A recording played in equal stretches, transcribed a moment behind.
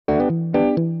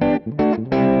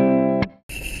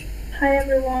Hi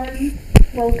everyone,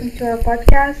 welcome to our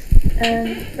podcast.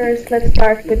 And first, let's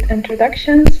start with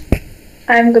introductions.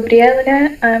 I'm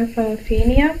Gabriele, I'm from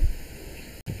Lithuania.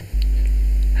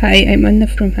 Hi, I'm Anna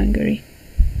from Hungary.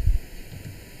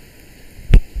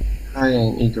 Hi,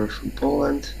 I'm Igor from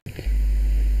Poland.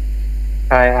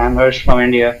 Hi, I'm Harsh from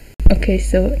India. Okay,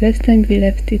 so last time we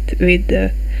left it with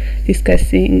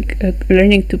discussing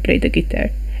learning to play the guitar.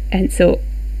 And so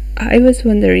I was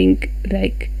wondering,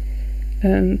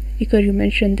 Igor, you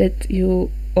mentioned that you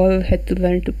all had to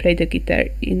learn to play the guitar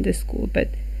in the school, but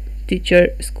did your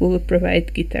school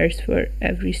provide guitars for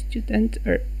every student,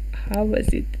 or how was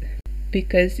it?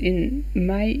 Because in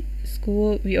my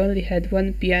school we only had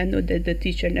one piano that the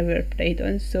teacher never played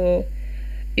on, so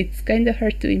it's kind of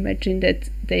hard to imagine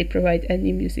that they provide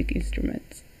any music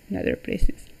instruments in other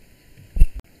places.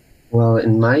 Well,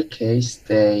 in my case,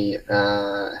 they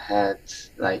had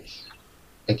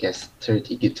I guess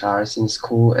 30 guitars in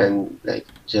school, and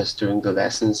just during the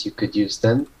lessons you could use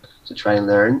them to try and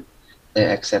learn,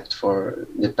 except for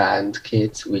the band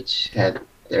kids, which had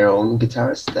their own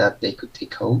guitars that they could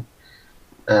take home.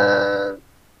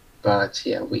 But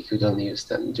yeah, we could only use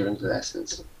them during the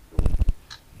lessons.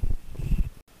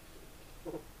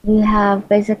 We have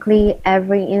basically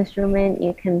every instrument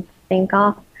you can think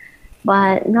of,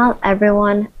 but not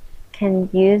everyone can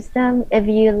use them. If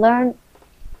you learn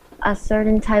a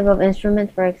certain type of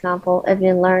instrument, for example, if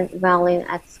you learn violin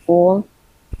at school,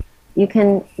 you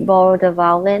can borrow the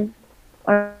violin,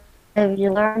 or if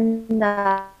you learn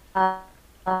the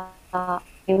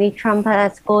maybe trumpet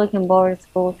at school, you can borrow the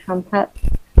school trumpet.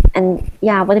 And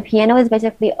yeah, but the piano is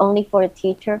basically only for the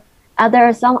teacher. There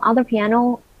are some other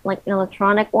piano, like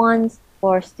electronic ones,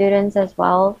 for students as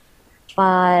well,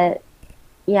 but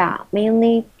yeah,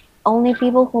 mainly only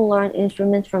people who learn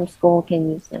instruments from school can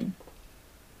use them.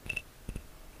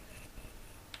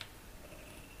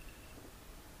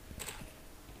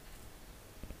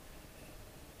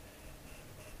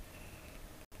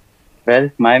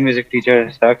 Well, my music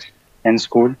teacher sucks in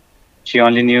school. She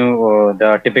only knew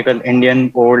the typical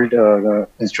Indian old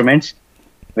instruments,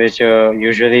 which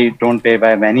usually don't play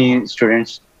by many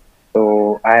students.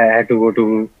 So I had to go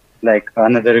to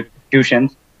another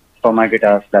tuition for my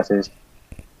guitar classes.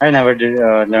 I never did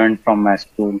learn from my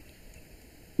school,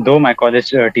 though my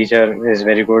college teacher is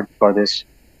very good for this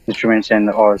instruments and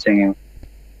all singing.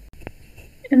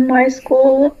 In my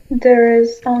school, there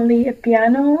is only a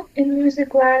piano in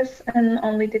music class, and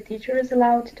only the teacher is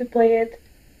allowed to play it.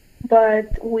 But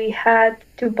we had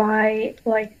to buy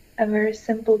like a very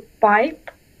simple pipe,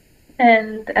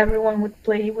 and everyone would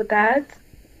play with that.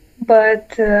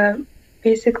 But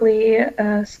basically,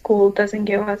 school doesn't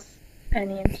give us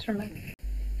any instrument.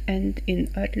 And in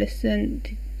art lesson,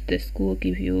 did the school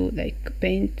give you like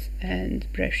paint and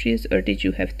brushes, or did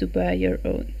you have to buy your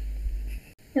own?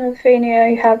 In Lithuania,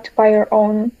 you have to buy your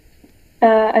own.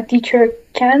 A teacher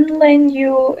can lend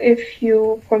you if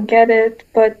you forget it,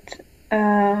 but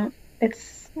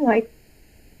it's like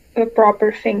a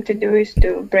proper thing to do is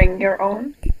to bring your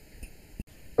own.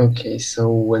 Okay,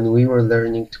 so when we were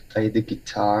learning to play the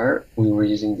guitar, we were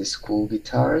using the school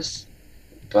guitars,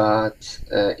 but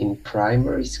in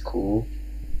primary school,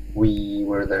 we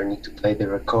were learning to play the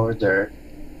recorder,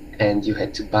 and you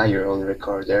had to buy your own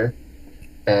recorder.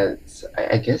 And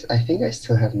I think I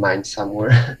still have mine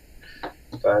somewhere.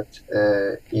 But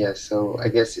yeah, so I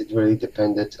guess it really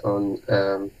depended on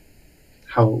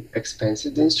how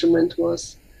expensive the instrument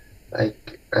was. I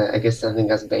guess something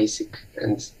as basic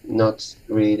and not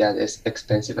really that as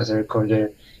expensive as a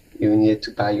recorder you needed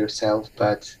to buy yourself,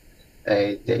 but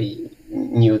they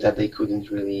knew that they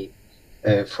couldn't really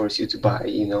force you to buy,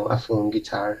 a full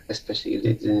guitar, especially if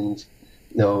they didn't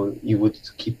know you would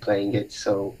keep playing it.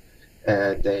 So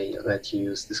they let you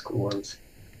use the school ones.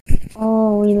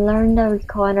 Oh, we learned the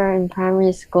recorder in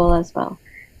primary school as well.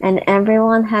 And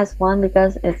everyone has one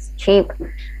because it's cheap.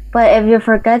 But if you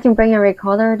forget to bring a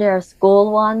recorder, there are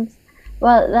school ones.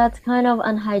 Well, that's kind of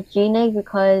unhygienic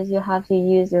because you have to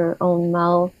use your own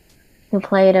mouth to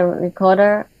play the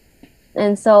recorder.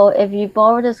 And so if you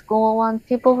borrow the school one,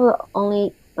 people will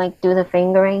only like do the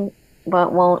fingering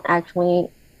but won't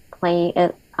actually play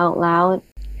it out loud.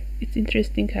 It's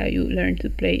interesting how you learn to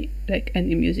play like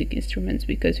any music instruments,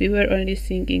 because we were only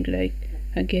singing like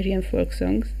Hungarian folk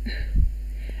songs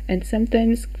and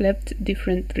sometimes clapped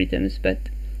different rhythms, but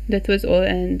that was all,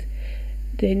 and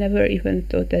they never even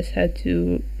taught us how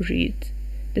to read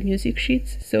the music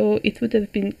sheets, so it would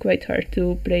have been quite hard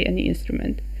to play any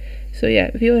instrument. So yeah,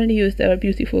 we only used our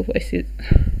beautiful voices.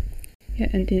 Yeah,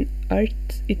 and in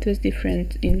art it was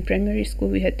different. In primary school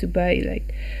we had to buy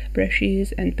like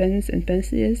brushes and pens and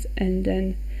pencils, and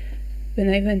then when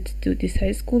I went to this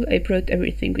high school, I brought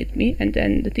everything with me, and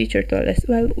then the teacher told us,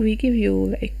 well, we give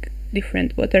you like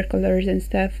different watercolors and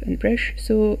stuff and brush,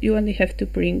 so you only have to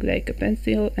bring like a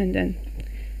pencil, and then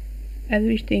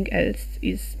everything else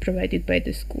is provided by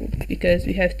the school, because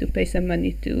we have to pay some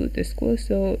money to the school,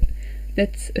 so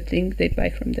that's a thing they buy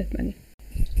from that money.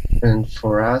 And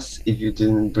for us, if you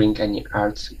didn't bring any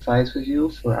art supplies with you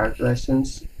for art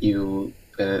lessons, you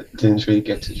didn't really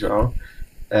get to draw.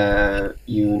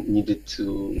 You needed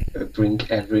to bring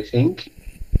everything.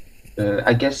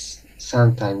 I guess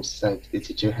sometimes like the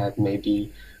teacher had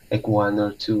maybe like one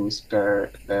or two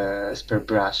spare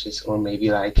brushes, or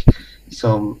maybe like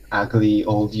some ugly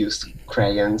old used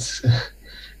crayons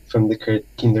from the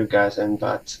kindergarten,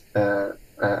 but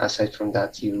aside from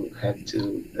that, you had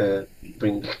to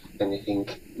bring anything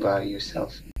by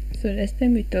yourself. So last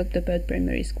time we talked about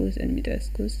primary schools and middle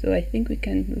schools, so I think we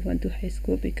can move on to high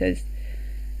school, because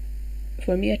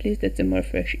for me at least that's a more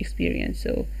fresh experience,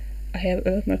 so I have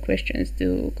a lot more questions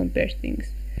to compare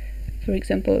things. For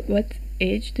example, what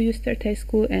age do you start high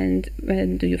school and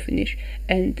when do you finish?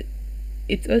 And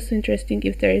it's also interesting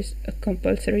if there is a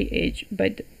compulsory age,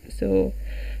 but so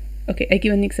okay, I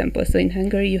give an example. So in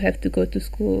Hungary you have to go to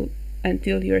school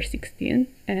until you're 16,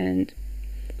 and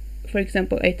for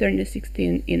example, I turned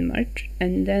 16 in March,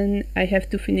 and then I have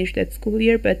to finish that school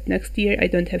year, but next year I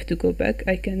don't have to go back.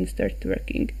 I can start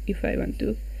working if I want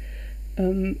to.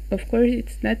 Of course,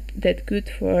 it's not that good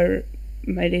for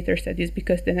my later studies,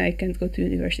 because then I can't go to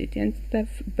university and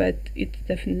stuff, but it's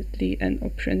definitely an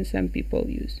option some people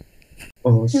use.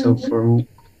 Oh, so for me...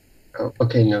 Oh,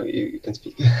 okay, no, you can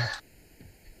speak.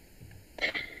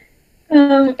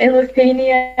 In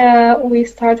Lithuania, we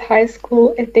start high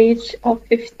school at the age of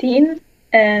 15,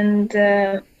 and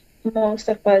most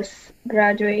of us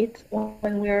graduate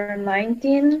when we're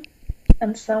 19,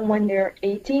 and some when they're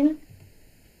 18.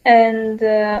 And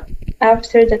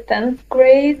after the 10th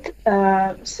grade,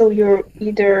 so you're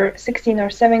either 16 or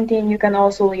 17, you can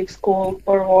also leave school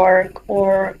for work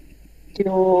or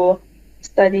to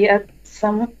study at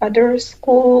some other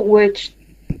school which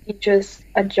teaches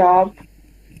a job.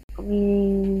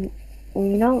 We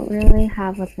don't really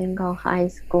have a thing called high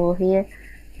school here.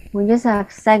 We just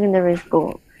have secondary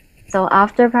school. So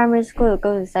after primary school, you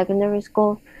go to secondary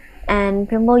school, and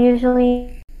people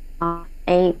usually are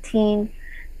 18,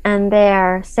 and there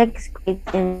are 6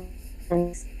 grades in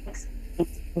and 6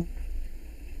 grades in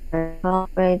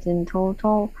 12 grades in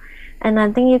total. And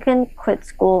I think you can quit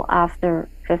school after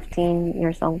 15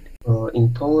 years old.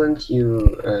 In Poland,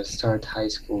 you start high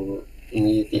school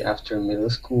immediately after middle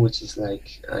school, which is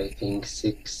like, I think,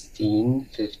 16,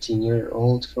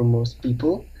 15-year-old for most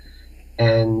people.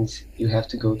 And you have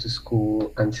to go to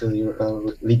school until you're a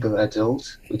legal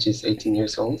adult, which is 18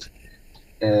 years old.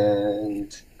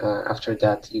 And after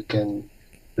that, you can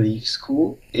leave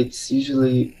school. It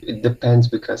depends,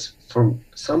 because for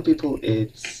some people,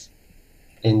 it's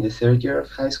in the 3rd year of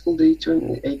high school they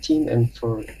turn 18, and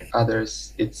for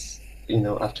others, it's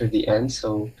after the end,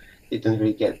 so you don't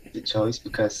really get the choice,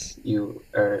 because you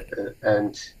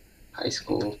end high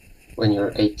school when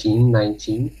you're 18,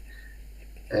 19,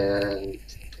 and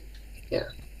yeah.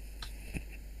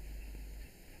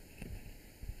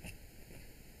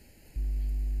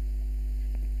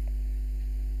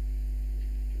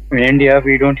 In India,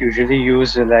 we don't usually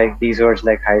use like these words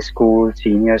like high school,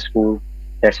 senior school.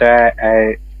 That's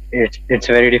why it's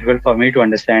very difficult for me to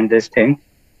understand this thing.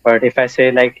 But if I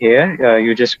say like here,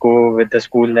 you just go with the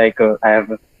school. Like I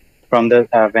have from the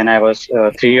when I was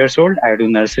 3 years old, I do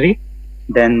nursery,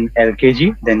 then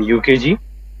LKG, then UKG,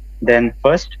 then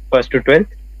first to 12th,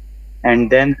 and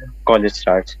then college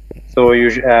starts. So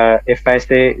if I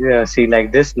say see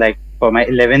like this, like for my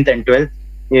 11th and 12th,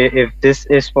 if this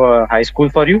is for high school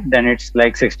for you, then it's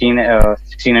like 16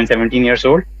 and 17 years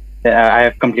old. I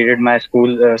have completed my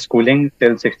schooling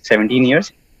till 17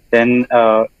 years. Then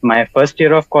my first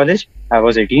year of college, I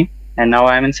was 18, and now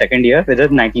I'm in 2nd year with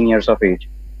 19 years of age.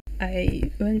 I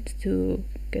want to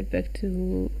get back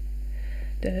to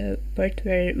the part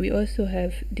where we also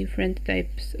have different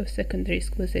types of secondary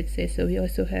schools, I'd say. So we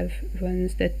also have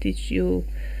ones that teach you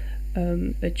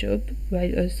a job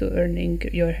while also earning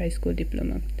your high school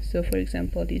diploma. So for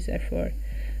example, these are for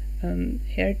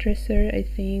hairdresser, I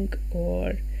think,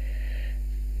 or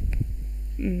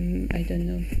I don't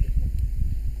know,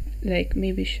 like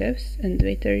maybe chefs and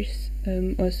waiters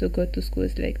also go to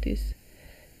schools like this.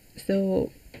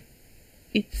 So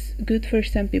it's good for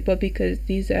some people because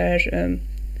these are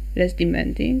less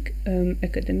demanding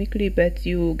academically, but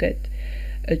you get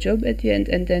a job at the end,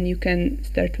 and then you can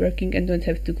start working and don't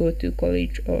have to go to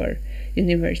college or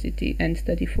university and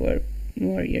study for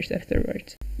more years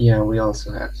afterwards. Yeah, we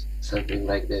also have something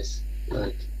like this.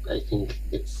 Like, I think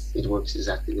it works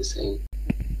exactly the same.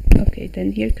 Okay,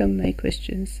 then here come my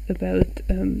questions about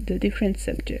the different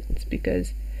subjects,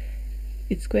 because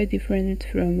it's quite different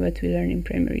from what we learn in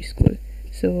primary school.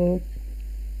 So,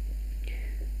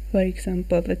 for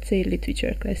example, let's say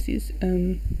literature classes.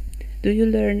 Do you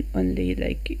learn only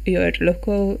like your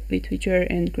local literature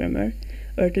and grammar,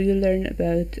 or do you learn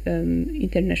about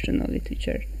international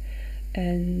literature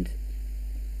and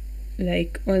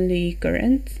like only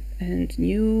current and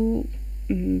new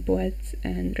poets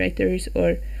and writers,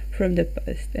 or from the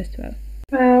past as well?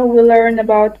 We learn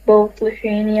about both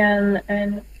Lithuanian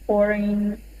and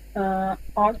foreign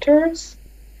authors,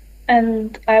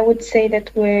 and I would say that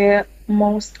we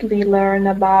mostly learn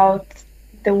about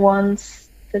the ones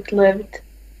that lived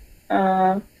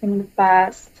in the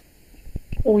past.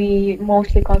 We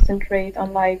mostly concentrate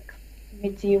on like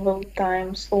medieval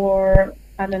times or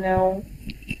I don't know,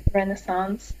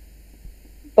 Renaissance.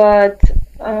 But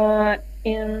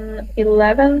in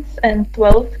 11th and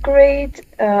 12th grade,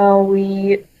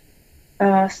 we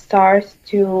start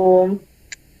to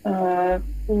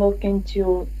look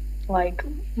into like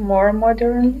more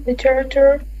modern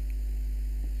literature.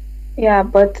 Yeah,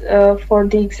 but for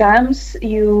the exams,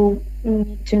 you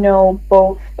need to know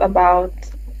both about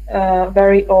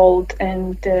very old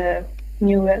and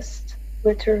newest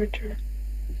literature.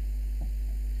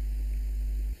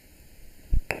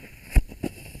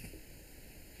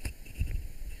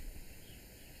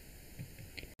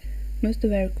 Most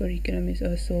of our curriculum is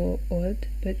also old,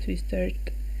 but we start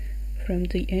from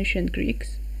the ancient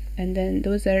Greeks, and then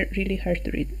those are really hard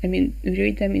to read. I mean, we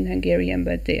read them in Hungarian,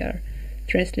 but they are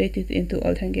translated into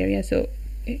Old Hungarian, so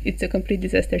it's a complete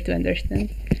disaster to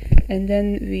understand. And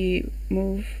then we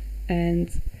move and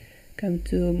come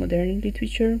to modern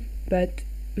literature, but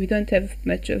we don't have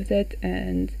much of that,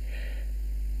 and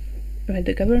well,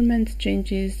 the government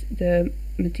changes the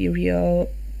material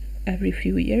every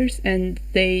few years, and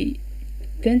they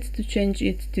tend to change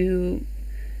it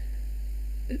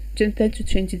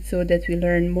so that we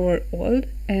learn more old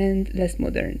and less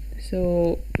modern.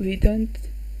 So we don't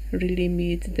really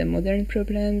meet the modern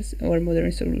problems or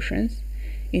modern solutions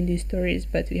in these stories,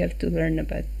 but we have to learn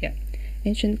about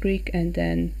ancient Greek and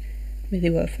then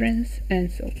medieval France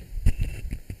and so.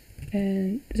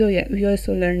 And so we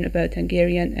also learn about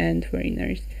Hungarian and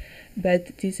foreigners,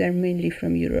 but these are mainly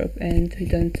from Europe, and we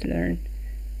don't learn.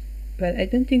 Well, I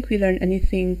don't think we learn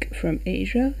anything from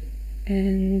Asia,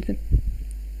 and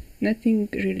nothing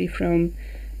really from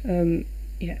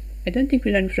I don't think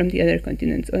we learn from the other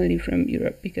continents, only from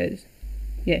Europe, because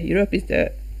Europe is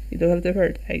the middle of the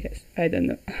world, I guess. I don't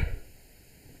know.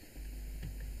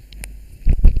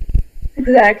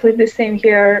 Exactly the same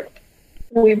here.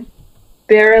 We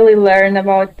barely learn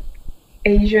about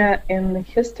Asia in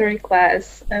history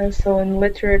class, and so in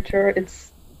literature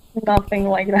it's nothing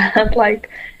like that. Like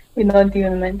we don't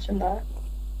even mention that.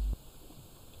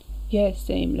 Yeah,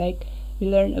 same. Like we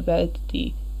learn about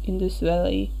the Indus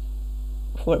Valley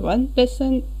for one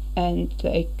lesson, and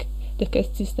like the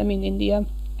caste system in India,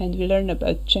 and we learn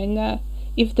about China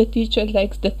if the teacher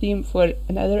likes the theme for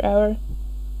another hour,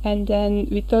 and then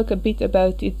we talk a bit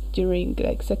about it during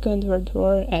like Second World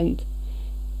War and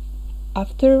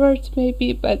afterwards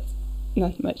maybe, but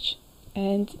not much.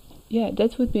 And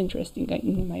that would be interesting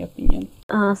in my opinion.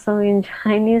 So in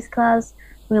Chinese class,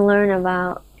 we learn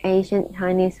about ancient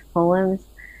Chinese poems,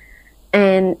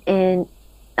 and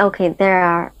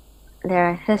there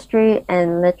are history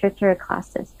and literature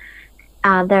classes.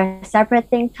 They're separate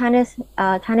things. Chinese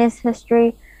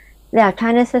history. Yeah,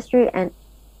 Chinese history and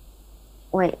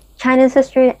Chinese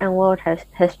history and world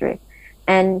history,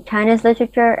 and Chinese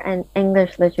literature and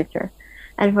English literature.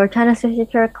 And for Chinese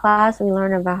literature class, we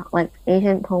learn about like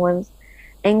ancient poems.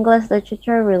 English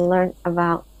literature, we learn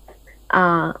about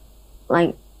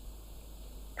like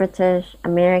British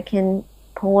American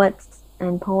poets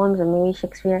and poems, and maybe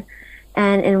Shakespeare.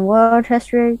 And in world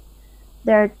history,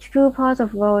 there are two parts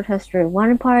of world history.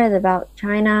 One part is about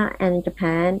China and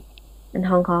Japan and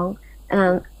Hong Kong,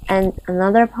 and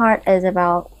another part is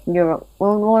about Europe,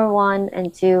 World War I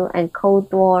and II, and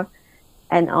Cold War,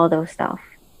 and all those stuff.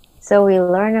 So we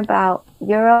learn about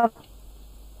Europe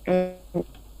and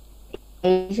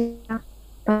Asia,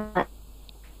 but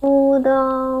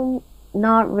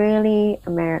not really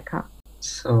America.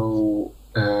 So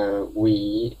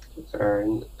we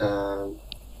learn.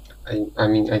 I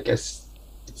mean, I guess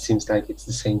it seems like it's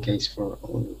the same case for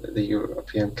all the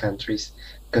European countries,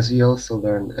 because we also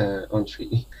learn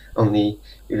only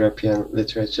European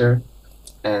literature,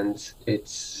 and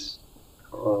it's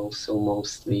also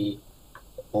mostly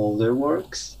older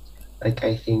works. Like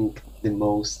I think the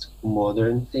most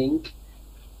modern thing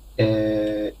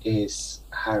is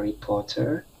Harry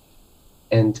Potter,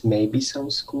 and maybe some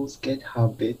schools get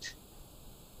Hobbit.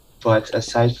 But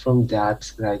aside from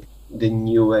that, like the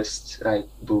newest like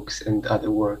books and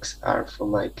other works are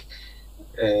from like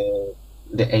the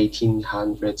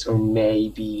 1800s, or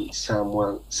maybe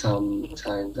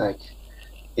sometime like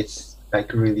it's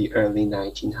like really early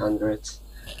 1900s.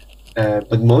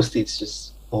 But mostly it's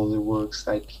just older works.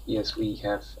 Like yes, we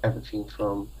have everything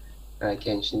from like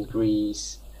ancient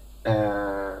Greece,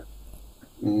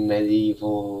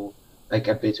 medieval, like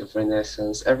a bit of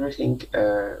Renaissance, everything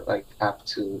like up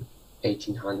to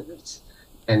 1800s,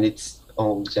 and it's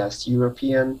all just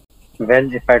European.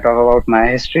 Well, if I talk about my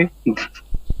history,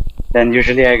 then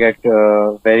usually I get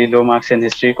very low marks in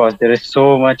history because there is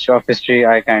so much of history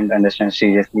I can't understand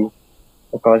seriously.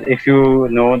 Because if you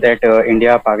know that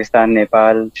India, Pakistan,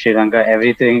 Nepal, Sri Lanka,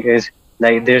 everything is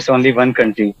like there's only one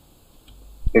country.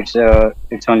 It's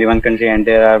only one country, and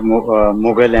there are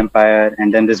Mughal Empire,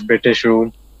 and then this British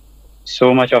rule.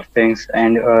 So much of things,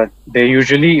 and they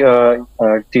usually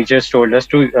teachers told us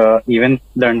to even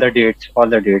learn the dates, all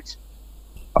the dates,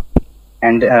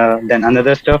 and then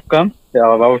another stuff comes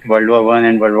about World War I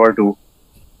and World War II.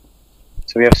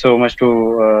 So we have so much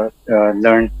to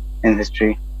learn in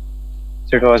history.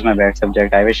 So it was my bad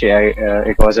subject. I wish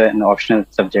it was an optional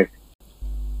subject.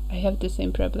 I have the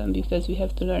same problem because we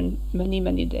have to learn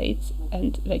many dates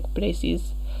and like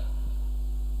places,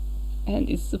 and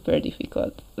it's super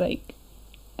difficult. Like,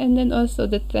 and then also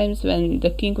the times when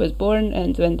the king was born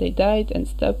and when they died and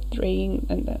stopped reigning,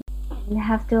 and then You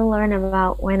have to learn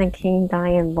about when a king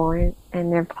died and born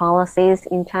and their policies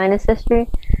in China's history.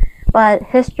 But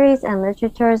histories and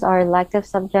literatures are elective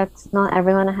subjects. Not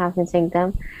everyone has to take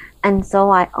them. And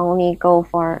so I only go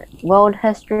for world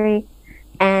history.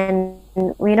 And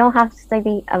we don't have to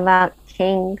study about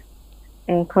kings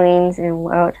and queens in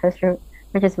world history,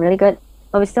 which is really good.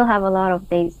 But we still have a lot of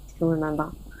dates to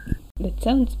remember. that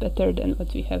sounds better than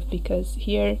what we have, because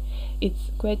here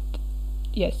it's quite,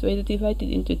 yes, we're divided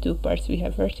into two parts. We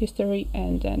have art history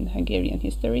and then Hungarian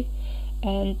history,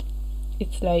 and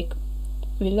it's like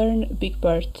we learn a big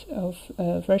part of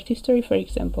art history, for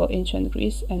example, ancient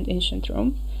Greece and ancient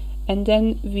Rome, and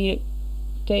then we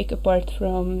take a part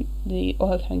from the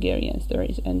old Hungarian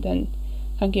stories and then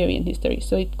Hungarian history.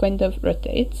 So it kind of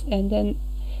rotates, and then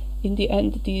in the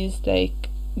end these like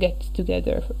get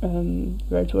together,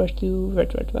 World War II,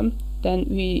 World War I. Then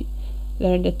we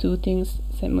learn the two things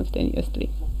simultaneously.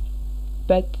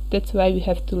 But that's why we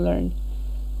have to learn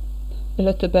a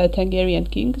lot about Hungarian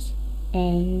kings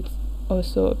and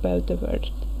also about the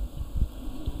world.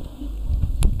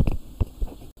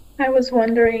 I was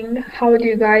wondering, how do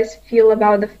you guys feel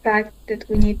about the fact that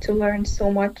we need to learn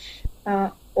so much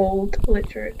old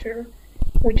literature?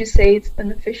 Would you say it's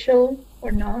beneficial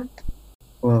or not?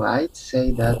 Well, I'd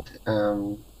say that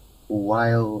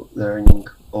while learning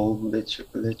old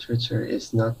literature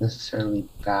is not necessarily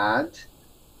bad,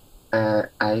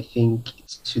 I think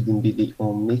it shouldn't be the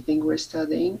only thing we're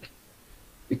studying,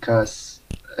 because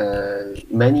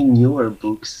many newer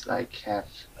books like have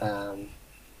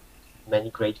many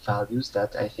great values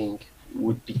that I think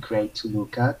would be great to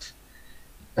look at,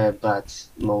 but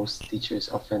most teachers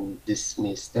often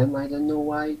dismiss them. I don't know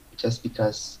why, just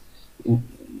because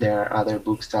there are other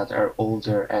books that are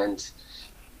older and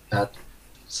that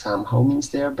somehow means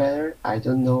they are better. I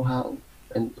don't know how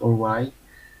and or why.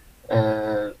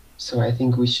 So I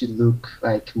think we should look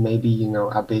like maybe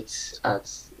a bit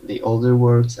at the older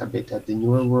works, a bit at the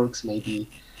newer works, maybe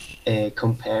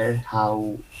compare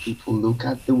how people look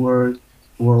at the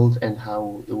world and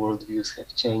how the worldviews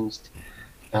have changed.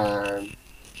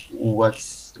 What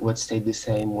stayed the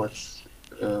same,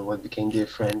 what became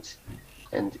different,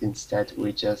 and instead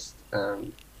we just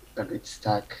a bit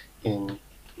stuck in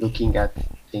looking at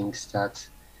things that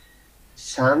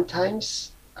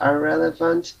sometimes are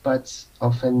relevant, but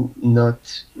often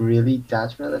not really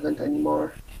that relevant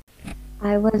anymore.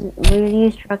 I was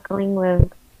really struggling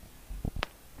with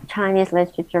Chinese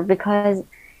literature because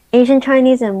Asian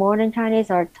Chinese and modern Chinese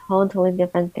are totally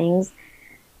different things.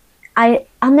 I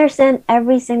understand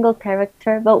every single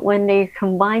character, but when they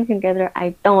combine together,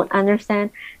 I don't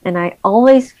understand. And I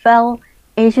always fail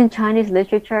Asian Chinese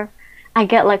literature. I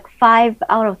get like 5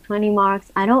 out of 20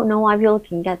 marks. I don't know why people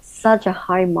can get such a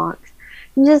high marks.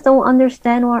 You just don't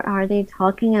understand what are they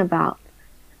talking about.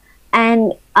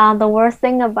 And the worst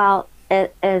thing about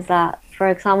it is that, for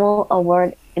example, a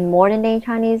word in modern day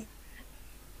Chinese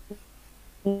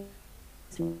is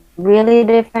really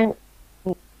different,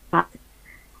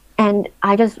 and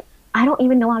I don't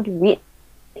even know how to read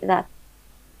that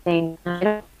thing.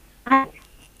 I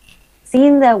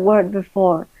that word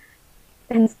before.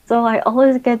 And so I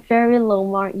always get very low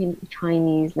mark in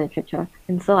Chinese literature.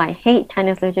 And so I hate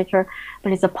Chinese literature,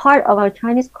 but it's a part of our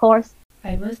Chinese course.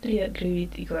 I mostly agree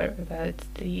with Igor about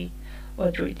the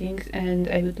old readings, and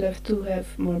I would love to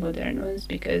have more modern ones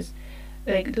because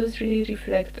like those really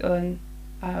reflect on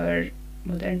our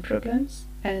modern problems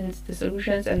and the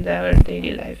solutions and our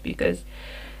daily life. Because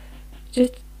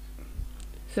just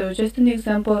an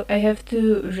example, I have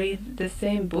to read the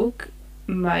same book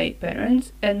my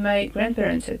parents and my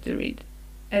grandparents had to read,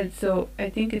 and so I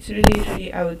think it's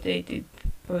really outdated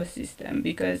system.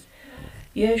 Because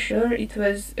yeah, sure, it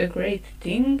was a great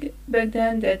thing back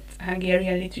then that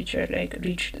Hungarian literature like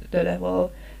reached the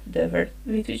level the world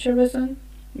literature was on,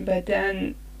 but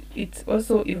then it's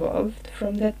also evolved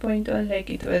from that point on. Like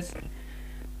it was,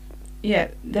 yeah,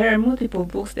 there are multiple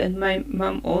books that my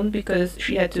mom owned because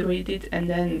she had to read it, and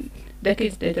then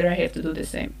decades later I have to do the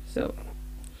same. So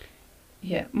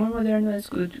yeah, more modern ones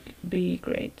could be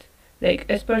great, like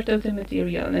as part of the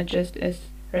material, not just as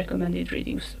recommended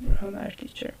readings from our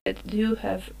teacher. But do you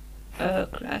have a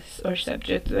class or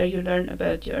subject where you learn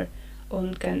about your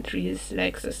own country's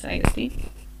like society?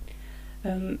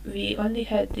 We only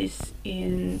had this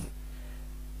in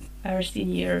our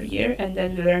senior year, and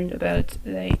then we learned about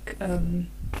like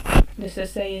the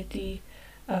society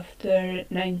after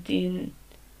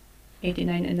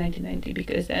 1989 and 1990,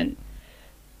 because then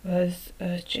was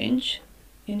a change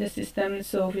in the system.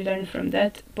 So we learned from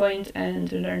that point, and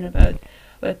we learn about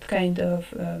what kind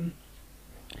of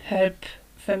help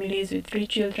families with 3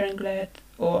 children get,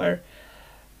 or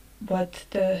what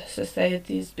the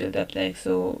society is built up like.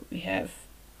 So we have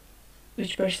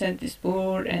which percent is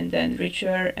poor and then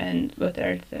richer, and what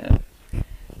are the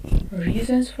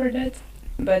reasons for that.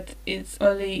 But it's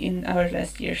only in our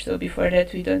last year, so before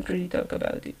that we don't really talk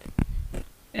about it.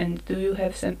 And do you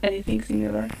have anything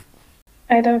similar?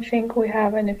 I don't think we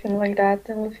have anything like that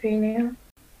in Lithuania.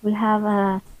 We have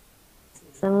a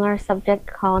similar subject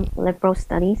called liberal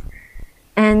studies,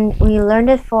 and we learned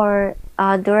it for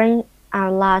during our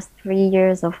last 3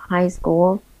 years of high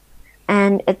school,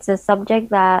 and it's a subject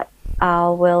that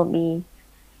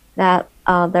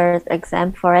there's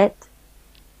exam for it.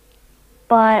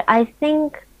 But I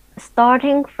think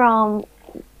starting from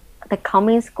the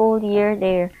coming school year,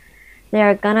 they're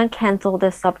gonna cancel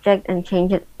the subject and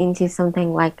change it into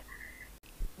something like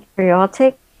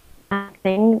patriotic, I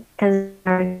think, because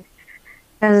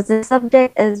the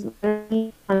subject is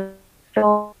really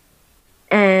controversial,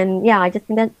 and yeah, I just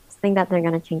think that they're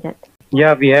gonna change it.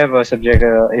 Yeah, we have a subject.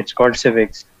 It's called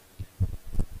civics.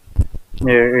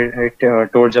 It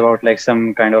talks about like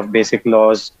some kind of basic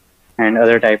laws and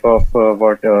other type of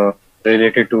what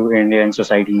related to Indian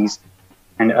societies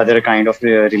and other kind of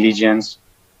religions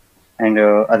and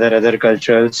other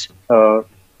cultures.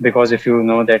 Because if you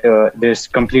know that there's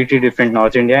completely different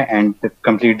North India and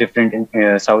completely different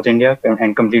South India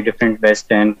and completely different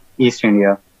West and East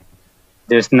India.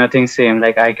 There's nothing same.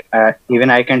 Like even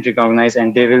I can recognize,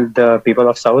 and the people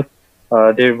of South,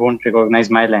 they won't recognize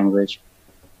my language.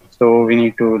 So we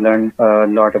need to learn a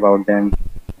lot about them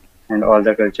and all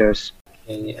the cultures.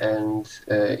 Okay, and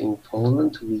in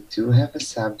Poland we do have a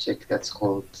subject that's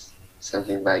called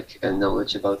something like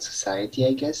knowledge about society,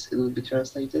 I guess it will be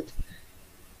translated.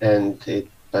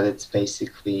 But it's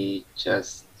basically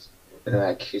just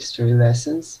like history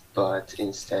lessons, but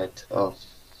instead of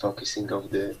focusing on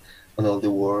all the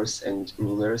wars and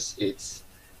rulers, it's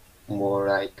more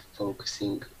like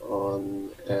focusing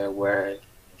on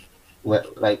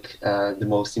the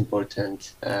most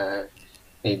important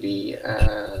maybe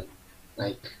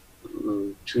like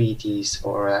treaties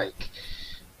or like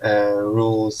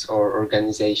rules or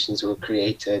organizations were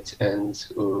created, and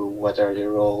what are the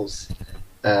roles,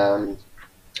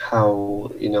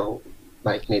 how,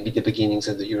 like maybe the beginnings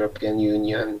of the European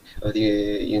Union or the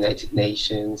United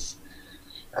Nations,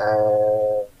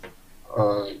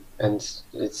 and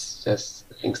it's just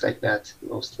things like that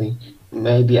mostly.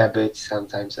 Maybe a bit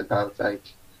sometimes about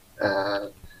like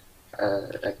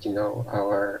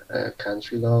our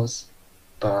country laws,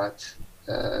 but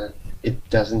it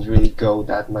doesn't really go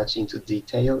that much into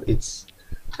detail. It's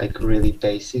like really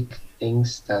basic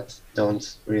things that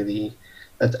aren't really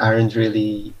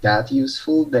that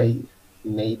useful. They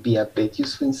may be a bit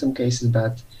useful in some cases,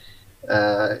 but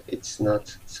it's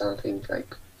not something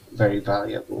like very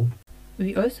valuable.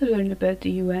 We also learned about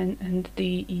the UN and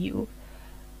the EU,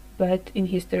 but in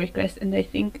history class, and I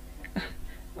think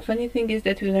funny thing is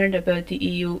that we learned about the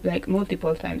EU like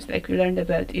multiple times. Like we learned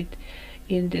about it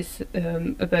in this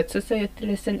about society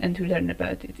lesson, and we learned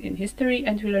about it in history,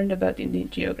 and we learned about it in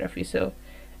geography. So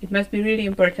it must be really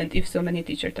important if so many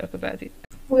teachers talk about it.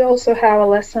 We also have a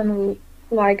lesson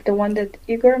like the one that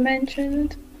Igor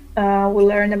mentioned. We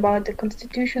learn about the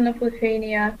Constitution of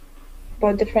Lithuania,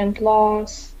 about different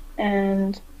laws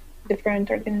and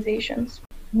different organizations.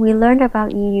 We learned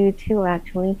about EU too,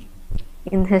 actually,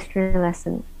 in history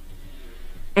lesson.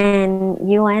 And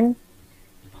UN,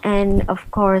 and of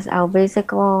course our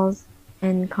basic laws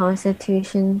and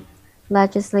constitution,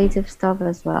 legislative stuff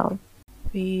as well.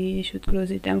 We should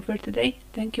close it down for today.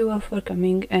 Thank you all for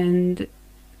coming, and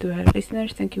to our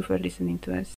listeners, thank you for listening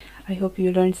to us. I hope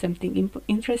you learned something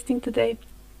interesting today,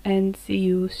 and see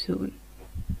you soon.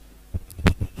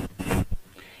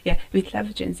 Yeah, with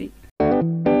love, Gen Z.